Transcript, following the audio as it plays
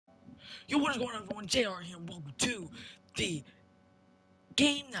Yo, what is going on, everyone? JR here, and welcome to the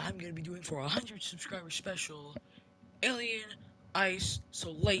game that I'm going to be doing for a 100 subscriber special, Alien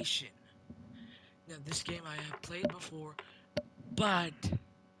Isolation. Now, this game I have played before, but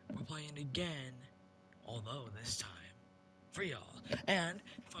we're playing it again, although this time for y'all. And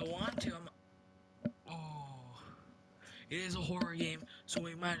if I want to, it is a horror game, so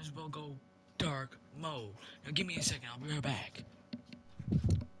we might as well go dark mode. Now, give me a second, I'll be right back.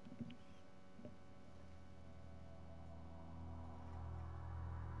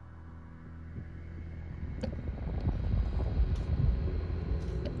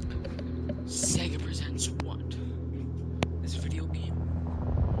 Sega presents what? This video game?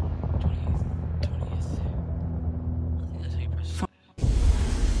 20th. I think that's how you press it.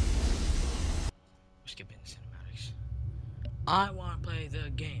 We're skipping the cinematics. I want to play the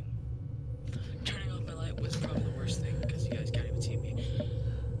game. Turning off my light was probably the worst thing because you guys can't even see me.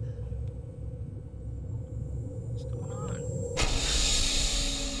 What's going on?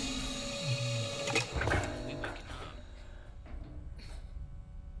 We waking up.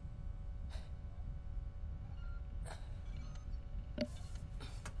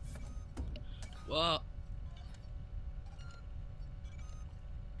 Well,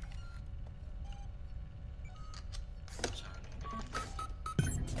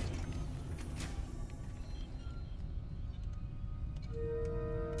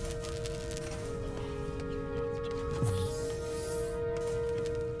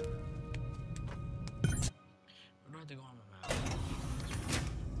 we're going to go on the map.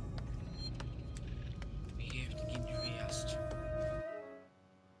 We have to get dressed.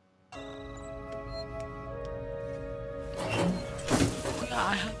 Oh yeah,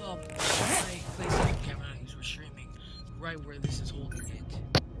 I have my PlayStation camera that I use for streaming right where this is holding it.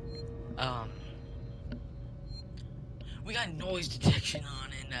 We got noise detection on,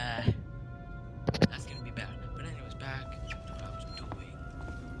 and that's gonna be bad. But anyways, back to what I was doing.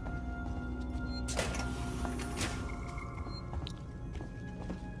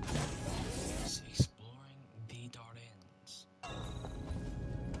 It's exploring the Dardanelles.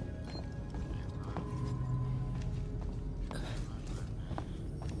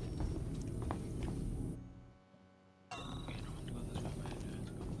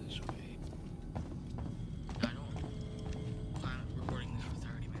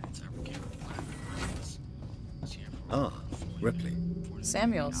 Ah, Ripley.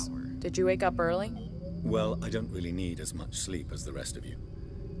 Samuels, did you wake up early? Well, I don't really need as much sleep as the rest of you.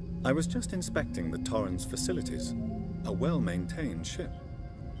 I was just inspecting the Torrens facilities. A well-maintained ship.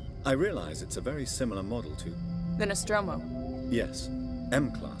 I realize it's a very similar model to... The Nostromo. Yes,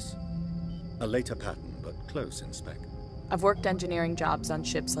 M-Class. A later pattern, but close in spec. I've worked engineering jobs on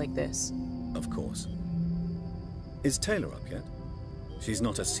ships like this. Of course. Is Taylor up yet? She's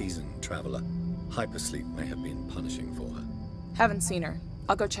not a seasoned traveler. Hypersleep may have been punishing for her. Haven't seen her.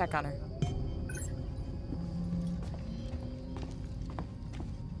 I'll go check on her.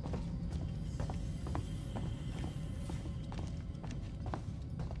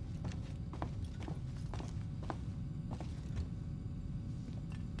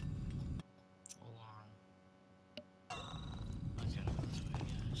 Hold on. I gotta go this way,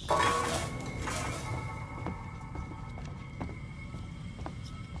 guys.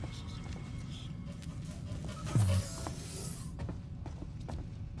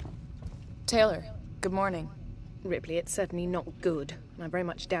 Taylor, good morning. Ripley, it's certainly not good, and I very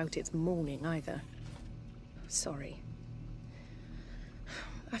much doubt it's morning either. Sorry.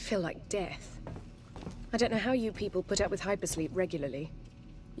 I feel like death. I don't know how you people put up with hypersleep regularly.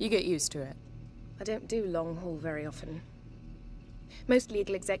 You get used to it. I don't do long haul very often. Most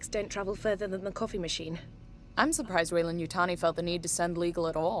legal execs don't travel further than the coffee machine. I'm surprised Weyland-Yutani felt the need to send legal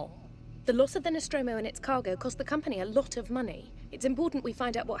at all. The loss of the Nostromo and its cargo cost the company a lot of money. It's important we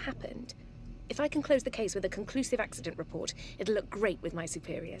find out what happened. If I can close the case with a conclusive accident report, it'll look great with my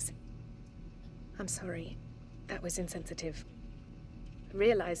superiors. I'm sorry. That was insensitive. I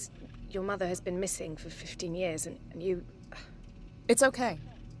realize your mother has been missing for 15 years, and you... It's okay.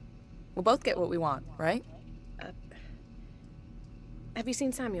 We'll both get what we want, right? Have you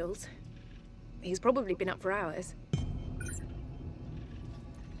seen Samuels? He's probably been up for hours.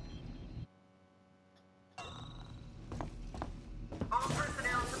 All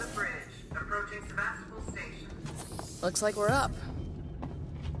personnel to the bridge. Approaching Sebastopol Station. Looks like we're up.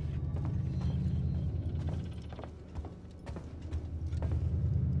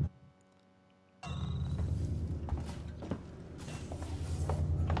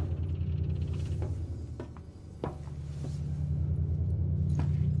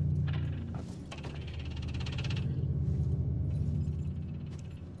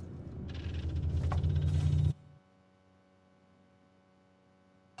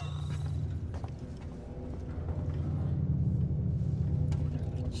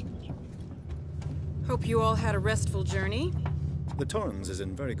 Hope you all had a restful journey. The Torrens is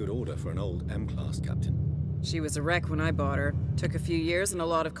in very good order for an old M-class captain. She was a wreck when I bought her. Took a few years and a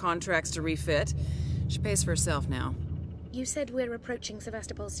lot of contracts to refit. She pays for herself now. You said we're approaching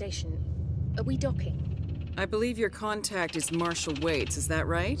Sevastopol Station. Are we docking? I believe your contact is Marshal Waits, is that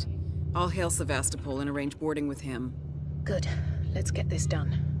right? I'll hail Sevastopol and arrange boarding with him. Good. Let's get this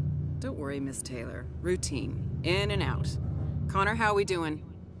done. Don't worry, Miss Taylor. Routine. In and out. Connor, how we doing?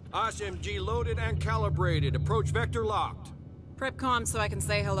 SMG loaded and calibrated. Approach vector locked. Prep comm so I can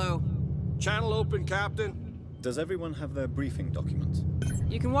say hello. Channel open, Captain. Does everyone have their briefing documents?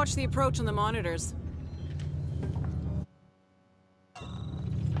 You can watch the approach on the monitors.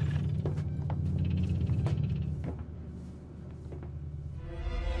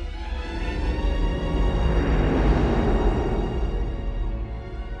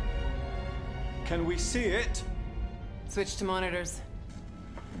 Can we see it? Switch to monitors.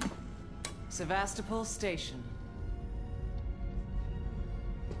 Sevastopol Station.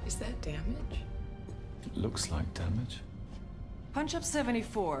 Is that damage? It looks like damage. Punch up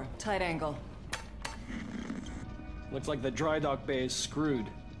 74, tight angle. Looks like the dry dock bay is screwed.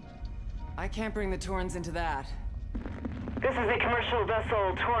 I can't bring the Torrens into that. This is a commercial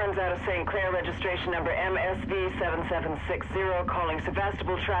vessel, Torrens out of St. Clair, registration number MSV7760, calling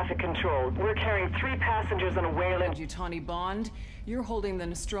Sevastopol Traffic Control. We're carrying 3 passengers on a Wayland. Yutani Bond, you're holding the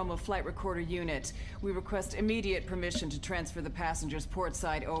Nostromo flight recorder unit. We request immediate permission to transfer the passengers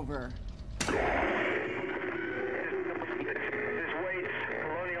portside over. This Waits,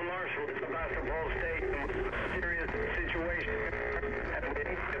 Colonial Marshal, Sevastopol Station. Serious situation.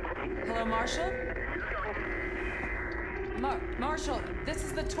 Hello, Marshal? Marshal, this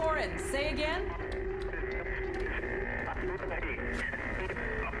is the Torrens. Say again?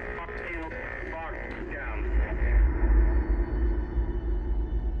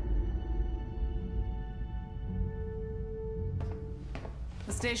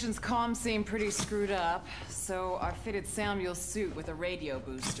 The station's comms seem pretty screwed up, so I fitted Samuel's suit with a radio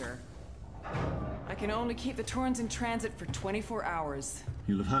booster. I can only keep the Torrens in transit for 24 hours.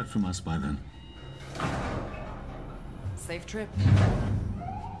 You'll have heard from us by then. Safe trip.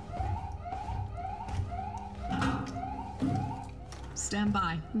 Stand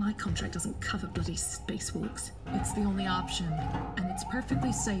by. My contract doesn't cover bloody spacewalks. It's the only option, and it's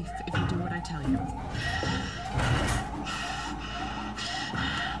perfectly safe if you do what I tell you.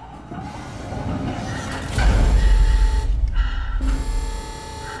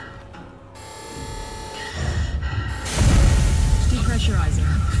 Depressurizing.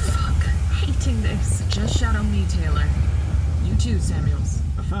 Fuck. Hating this. Just shadow me, Taylor. You too, Samuels.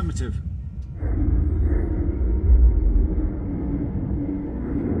 Affirmative.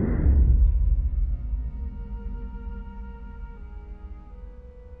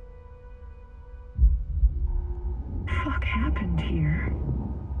 Fuck happened here?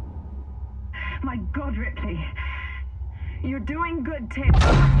 My God, Ripley. You're doing good, Taylor.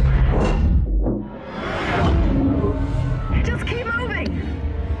 Just keep moving!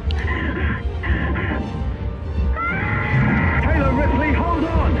 Taylor, Ripley, hold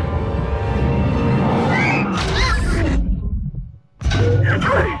on!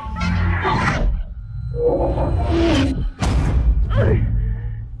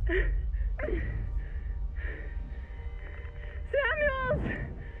 Samuels!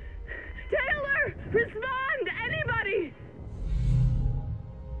 Taylor! Respond! Anybody!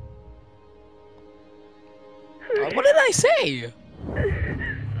 What did I say?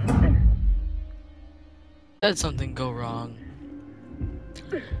 Did something go wrong?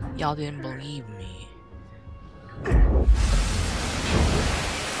 Y'all didn't believe me.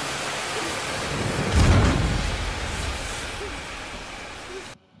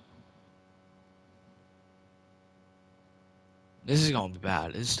 This is gonna be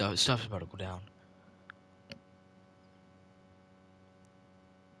bad. This stuff's about to go down.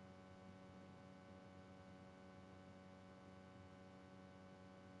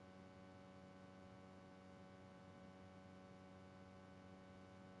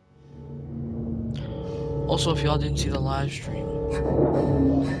 Also, if y'all didn't see the live stream,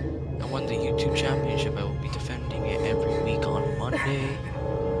 I won the YouTube championship. I will be defending it every week on Monday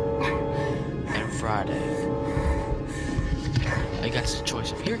and Friday against the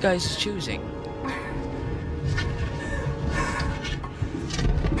choice of your guys' choosing.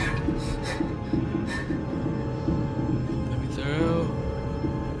 Let me through.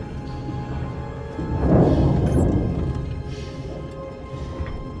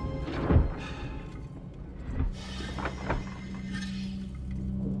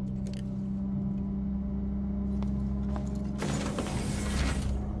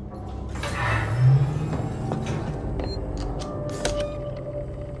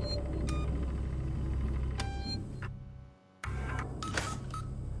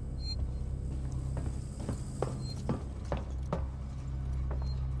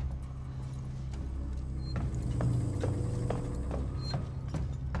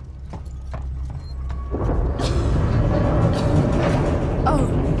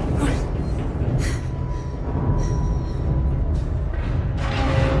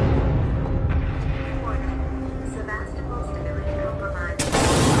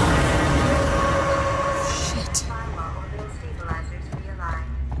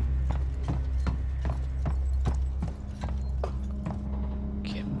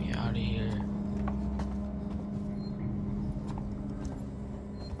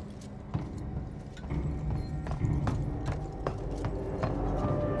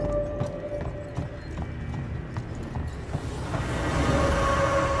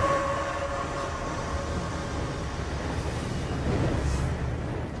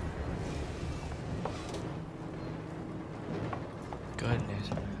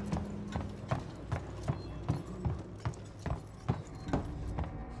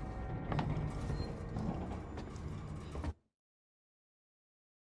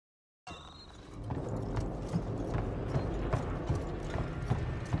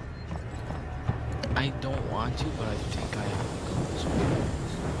 want to, but I think I have to go this way.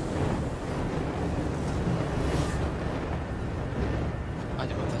 I have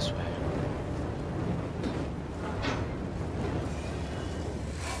to go this way.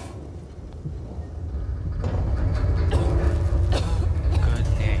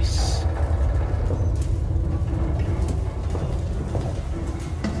 Goodness.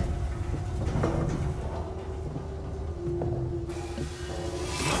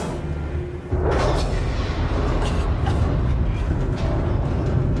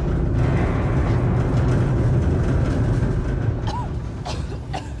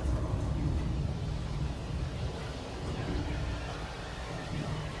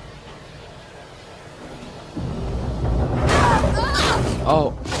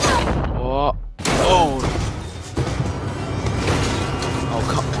 Oh. Oh. Oh. Oh,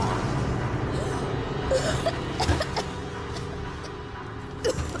 come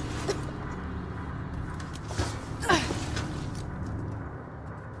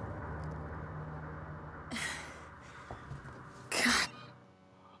God.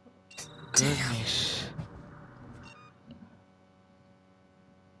 Goodness.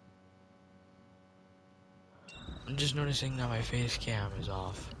 I'm just noticing that my face cam is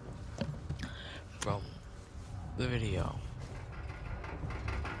off from the video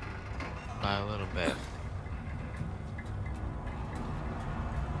by a little bit.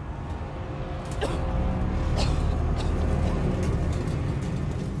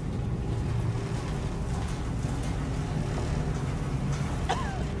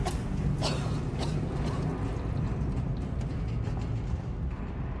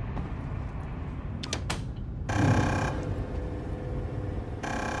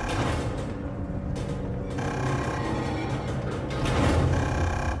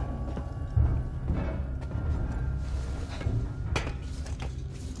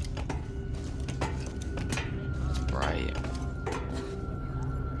 Right.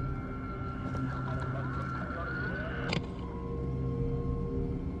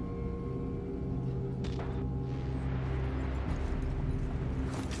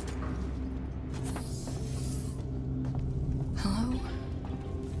 Hello?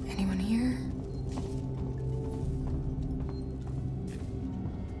 Anyone here?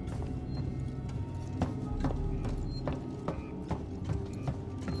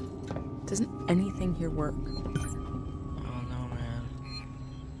 Doesn't anything here work? Oh no, man.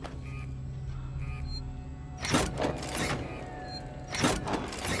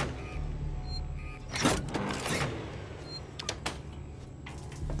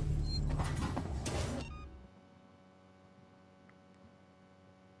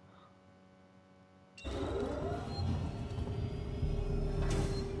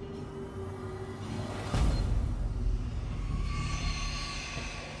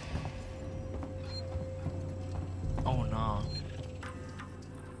 Oh no.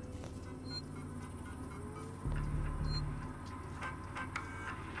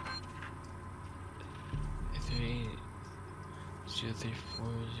 Three, 0340.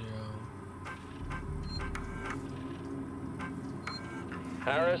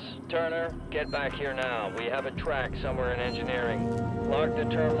 Harris, Turner, get back here now. We have a track somewhere in engineering. Lock the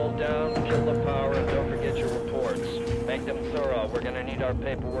terminal down, kill the power, and don't forget your reports. Make them thorough. We're gonna need our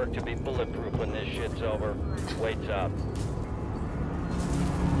paperwork to be bulletproof when this shit's over. Waits up.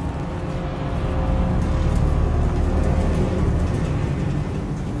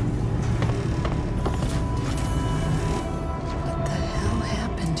 What the hell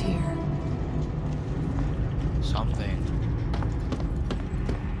happened here? Something.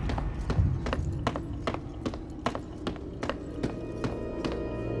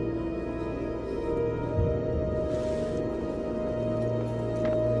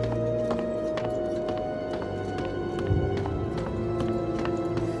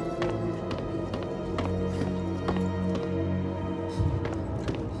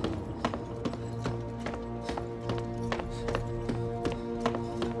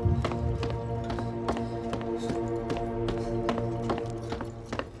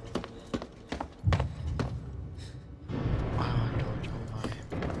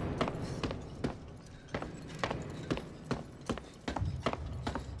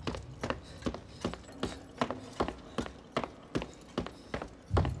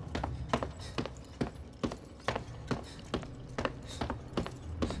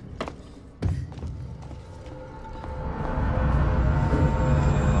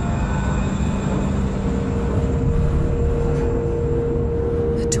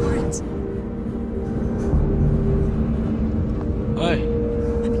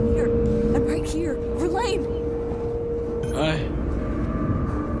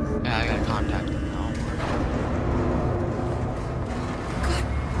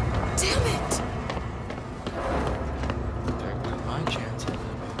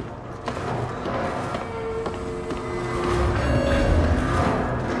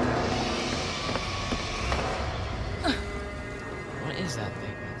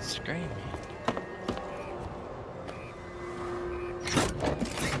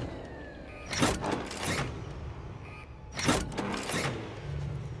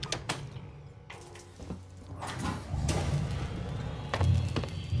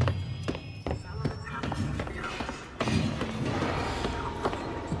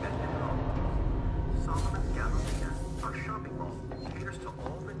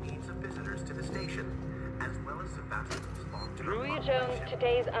 Ruya Jones,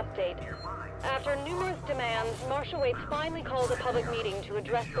 today's update. After numerous demands, Marshal Waits finally called a public meeting to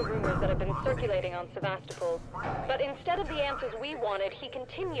address the rumors that have been circulating on Sevastopol. But instead of the answers we wanted, he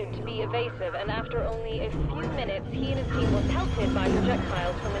continued to be evasive, and after only a few minutes, he and his team were pelted by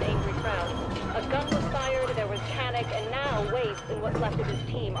projectiles from an angry crowd. A gun was fired, there was panic, and now Waits and what's left of his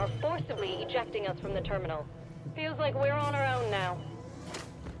team are forcibly ejecting us from the terminal. Feels like we're on our own now.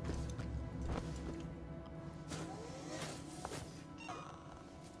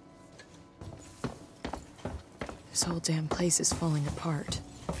 This whole damn place is falling apart.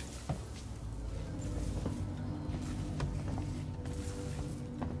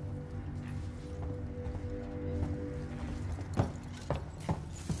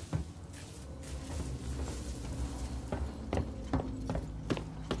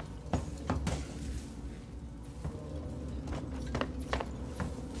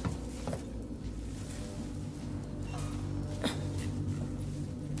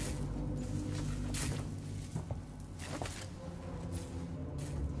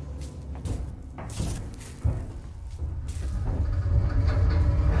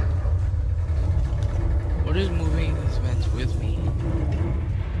 What is moving these vents with me?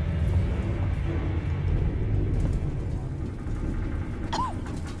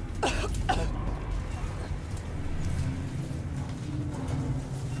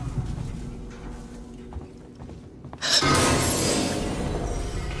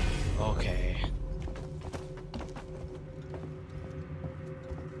 Okay.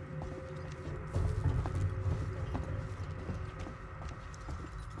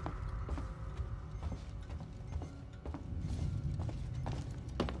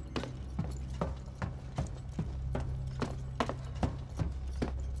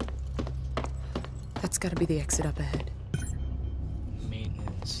 That's gotta be the exit up ahead.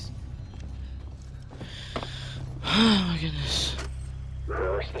 Maintenance. Oh my goodness.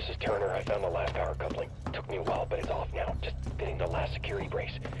 Reverse, this is Turner. I found the last power coupling. Took me a while, but it's off now. Just fitting the last security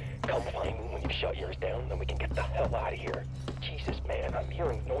brace. Come find me when you've shut yours down, then we can get the hell out of here. Jesus, man, I'm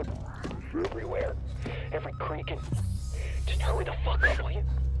hearing noise everywhere. Every creak and... Just hurry the fuck up, will you?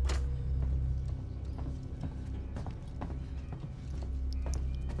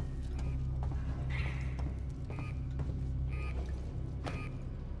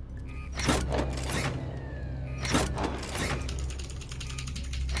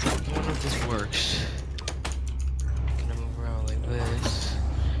 Works. Gonna move around like this.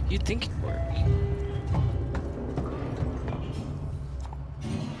 You'd think it'd work.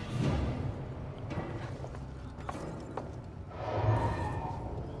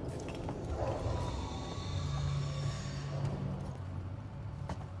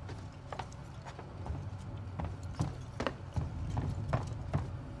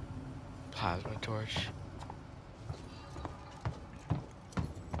 Plasma torch.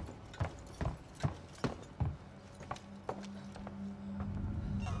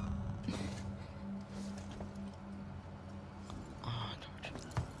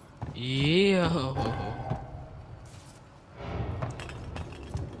 Yo.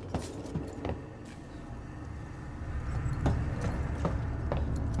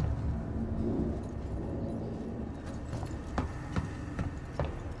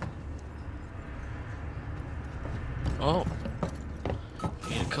 Oh.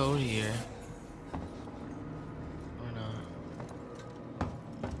 Need a code here. Or not.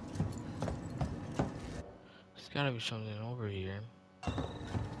 There's gotta be something over here.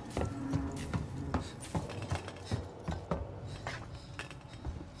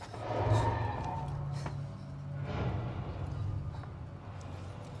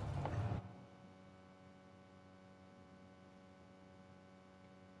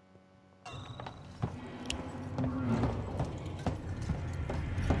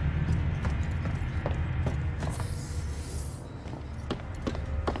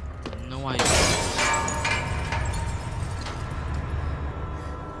 No idea.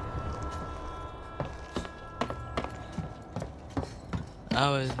 That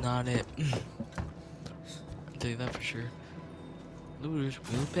was not it. I'll tell you that for sure. Looters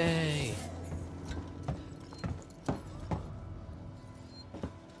will pay.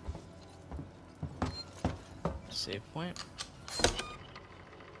 Save point.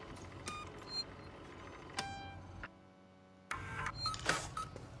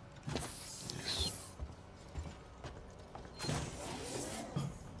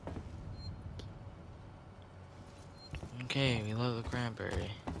 Okay, we love the cranberry.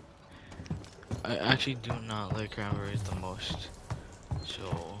 I actually do not like cranberries the most, so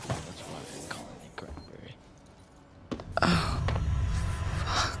that's why I'm calling it cranberry. Oh,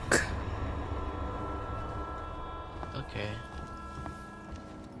 fuck.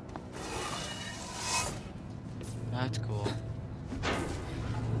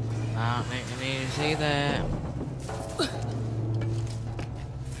 I don't need to see that.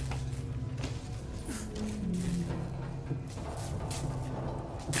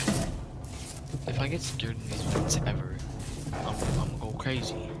 If I get scared in these ones ever, I'm gonna go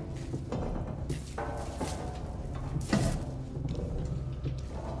crazy.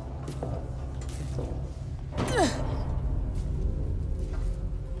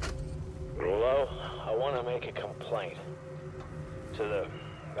 Rulo, I want to make a complaint to the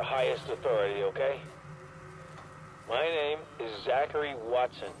highest authority, okay? My name is Zachary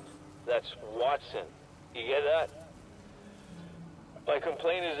Watson. That's Watson. You get that? My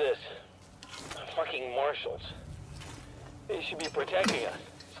complaint is this. Fucking marshals. They should be protecting us.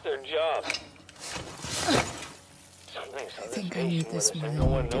 It's their job. Something's on this station with us and no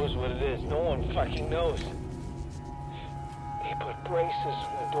one knows what it is. No one fucking knows. They put braces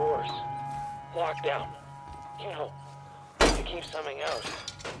in the doors. Lockdown. You know, to keep something out.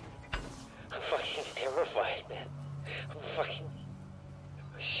 I'm fucking terrified, man. I'm fucking...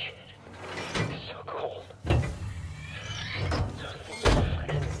 Shit. It's so cold.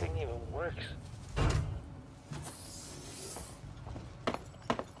 Anything even works.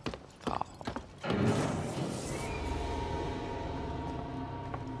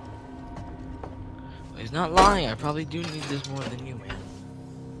 He's not lying. I probably do need this more than you, man.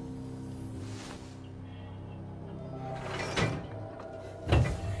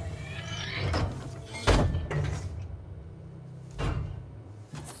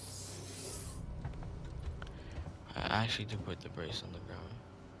 I actually do put the brace on the ground.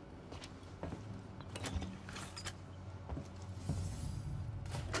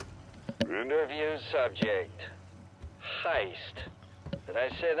 Interview subject. Heist. Did I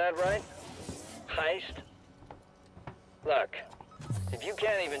say that right? Heist? Look, if you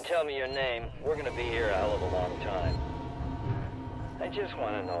can't even tell me your name, we're gonna be here a hell of a long time. I just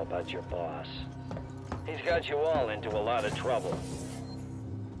want to know about your boss. He's got you all into a lot of trouble.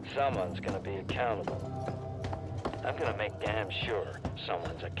 Someone's gonna be accountable. I'm gonna make damn sure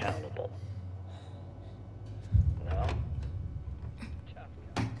someone's accountable. No?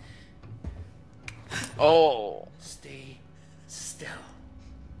 Oh! Stay still.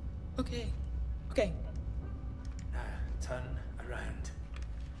 Okay. Okay. Now, turn around.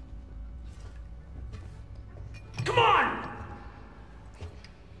 Come on!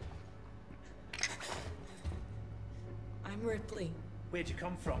 I'm Ripley. Where'd you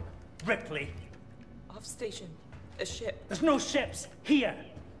come from? Ripley? Off station. A ship. There's no ships here!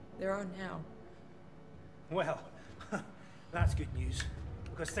 There are now. Well, that's good news.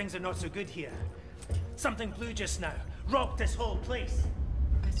 Because things are not so good here. Something blue just now. Rocked this whole place.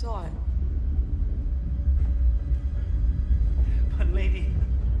 I saw it. But lady,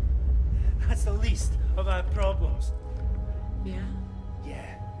 that's the least of our problems. Yeah?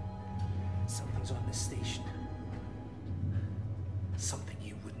 Yeah. Something's on this station. Something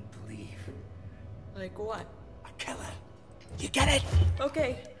you wouldn't believe. Like what? A killer. You get it?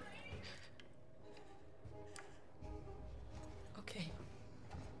 Okay. Okay.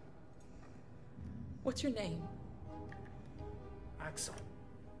 What's your name? Axel.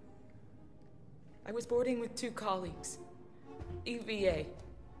 I was boarding with 2 colleagues. EVA.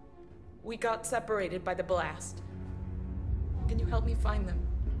 We got separated by the blast. Can you help me find them?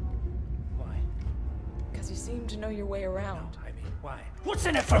 Why? Because you seem to know your way around. No, I mean, why? What's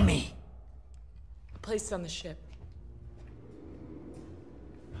in it for me? A place on the ship.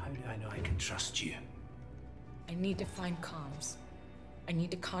 How do I know I can trust you? I need to find comms. I need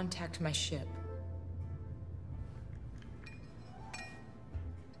to contact my ship.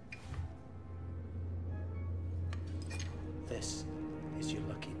 This is your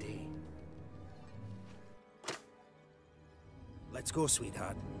lucky day. Let's go,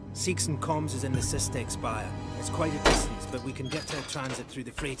 sweetheart. Seegson Comms is in the Systech Spire. It's quite a distance, but we can get to a transit through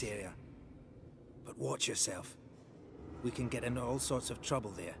the freight area. But watch yourself. We can get into all sorts of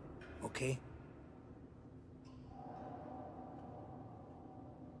trouble there, okay?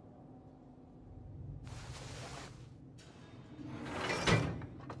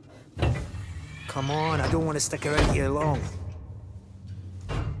 Come on, I don't want to stick around here long.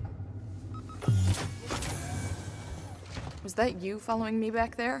 Was that you following me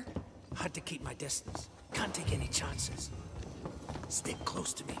back there? Had to keep my distance. Can't take any chances. Stick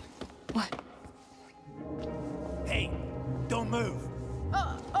close to me. What? Hey, don't move.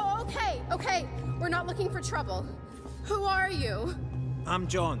 Okay. We're not looking for trouble. Who are you? I'm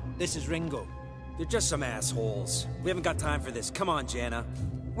John. This is Ringo. They're just some assholes. We haven't got time for this. Come on, Jana.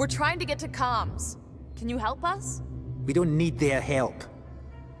 We're trying to get to comms. Can you help us? We don't need their help.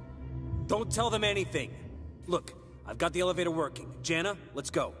 Don't tell them anything. Look, I've got the elevator working. Jana, let's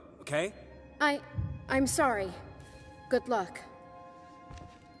go. okay? I'm sorry. Good luck.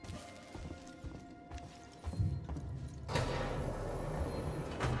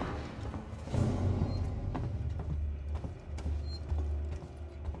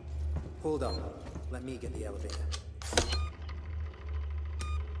 Hold on. Let me get the elevator.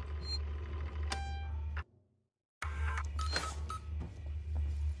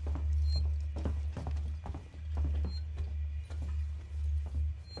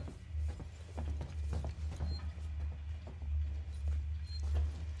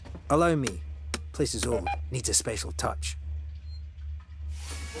 Allow me. Place is old. Needs a special touch.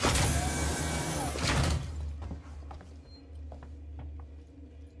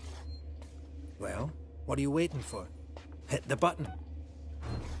 Well, what are you waiting for? Hit the button.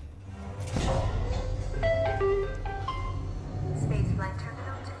 Spaceflight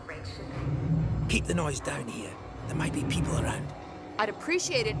terminal to rate shipping. Keep the noise down here. There might be people around. I'd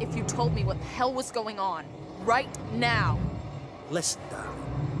appreciate it if you told me what the hell was going on. Right now. Listen, darling.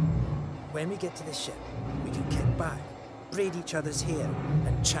 When we get to the ship, we can kick back, braid each other's hair,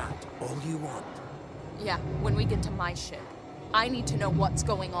 and chat all you want. Yeah, when we get to my ship. I need to know what's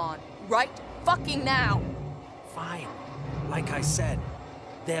going on. Right fucking now! Fine. Like I said,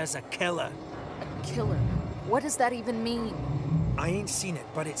 there's a killer. A killer? What does that even mean? I ain't seen it,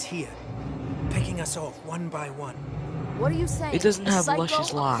 but it's here. Picking us off one by one. What are you saying? It doesn't have Psycho,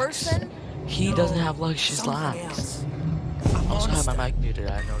 luscious locks. Person? He doesn't have luscious locks. I also have my mic muted,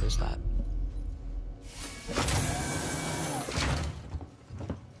 I noticed that.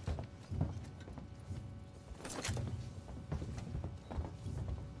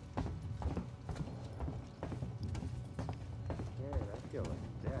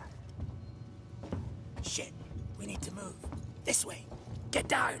 Shit, we need to move. This way. Get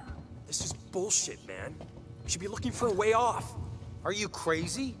down. This is bullshit, man. We should be looking for a way off. Are you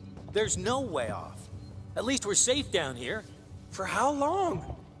crazy? There's no way off. At least we're safe down here. For how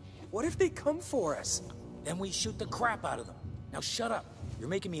long? What if they come for us? Then we shoot the crap out of them. Now shut up. You're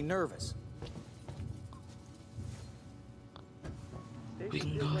making me nervous. We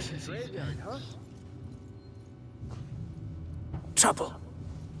can go through these guns. Trouble.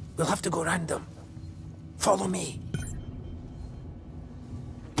 We'll have to go round them. Follow me.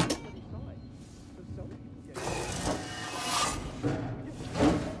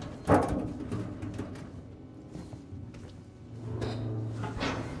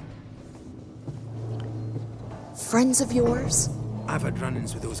 Friends of yours? I've had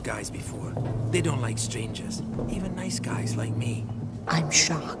run-ins with those guys before. They don't like strangers, even nice guys like me. I'm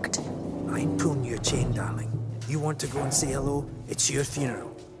shocked. I ain't pulling your chain, darling. You want to go and say hello? It's your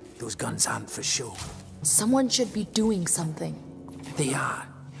funeral. Those guns aren't for show. Someone should be doing something. They are.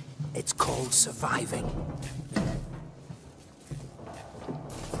 It's called surviving.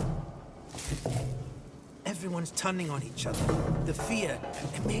 Everyone's turning on each other. The fear,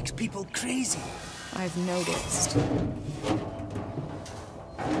 it makes people crazy. I've noticed.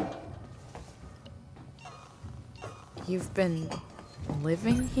 You've been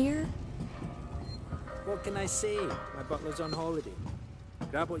living here? What can I say? My butler's on holiday.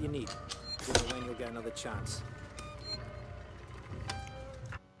 Grab what you need. Don't know when you'll get another chance.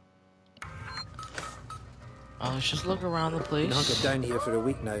 Let's just look around the place. Been hunkered down here for a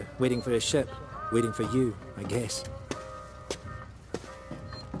week now, waiting for a ship. Waiting for you, I guess.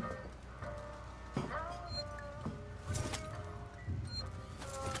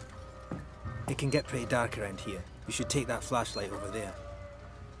 It can get pretty dark around here. You should take that flashlight over there.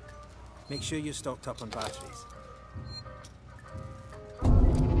 Make sure you're stocked up on batteries.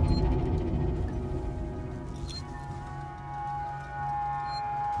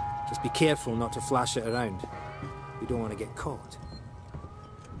 Just be careful not to flash it around. You don't want to get caught.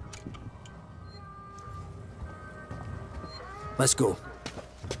 Let's go.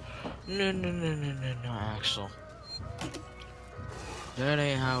 No, Axel. That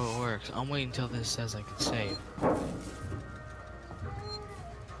ain't how it works. I'm waiting until this says I can save.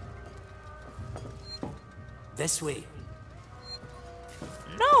 This way.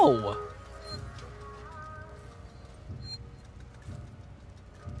 No!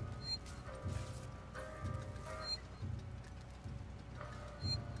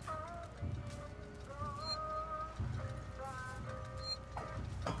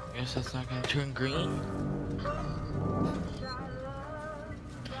 Guess that's not gonna turn green.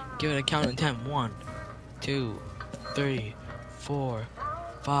 Give it a count in 10. 1, 2, 3, 4,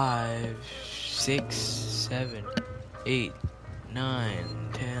 5, 6, 7, 8, 9,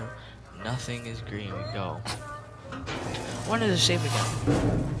 10. Nothing is green. We go. When is it save again?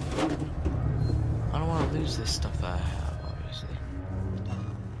 I don't want to lose this stuff that I have, obviously.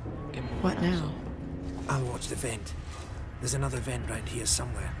 What now? I'll watch the vent. There's another vent round here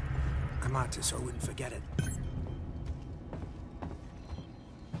somewhere. I marked it so I wouldn't forget it.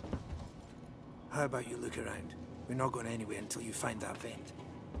 How about you look around? We're not going anywhere until you find that vent.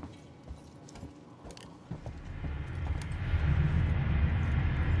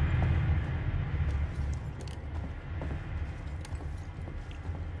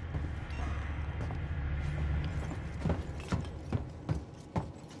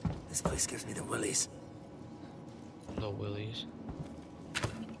 This place gives me the willies. The willies.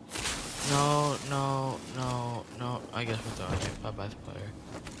 No, no, no, no. I guess we're done. Bye-bye, player.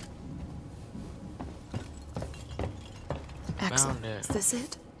 Axel, Found it. is this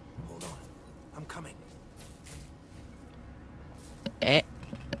it? Hold on. I'm coming. Eh.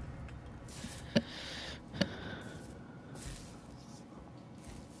 Come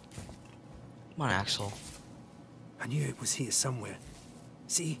on, Axel. I knew it was here somewhere.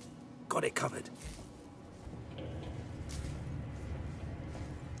 See? Got it covered.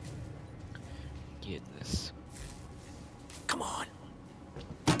 Get this. Come on.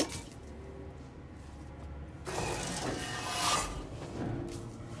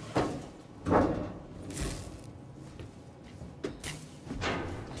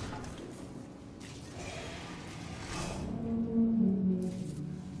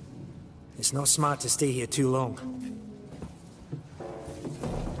 It's not smart to stay here too long.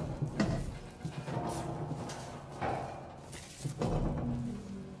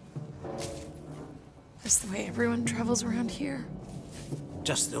 That's the way everyone travels around here.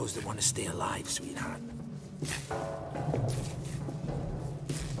 Just those that want to stay alive, sweetheart.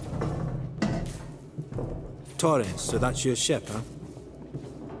 Torrens, so that's your ship, huh?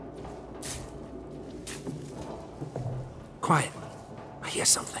 Quiet. I hear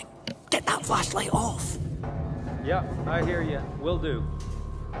something. Get that flashlight off. Yeah, I hear you. Will do.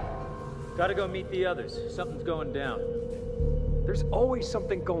 Gotta go meet the others. Something's going down. There's always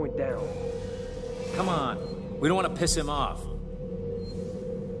something going down. Come on. We don't want to piss him off.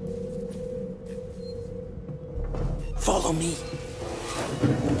 Follow me.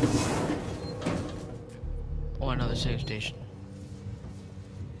 Oh, another save station.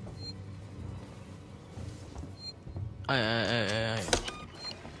 Aye.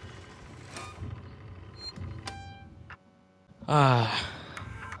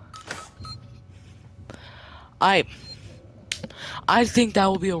 I think that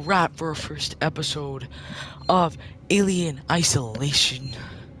will be a wrap for our first episode of Alien Isolation.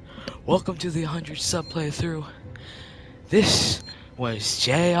 Welcome to the 100 sub playthrough. This was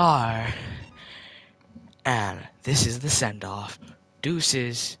JR, and this is the send-off.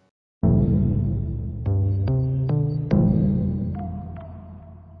 Deuces.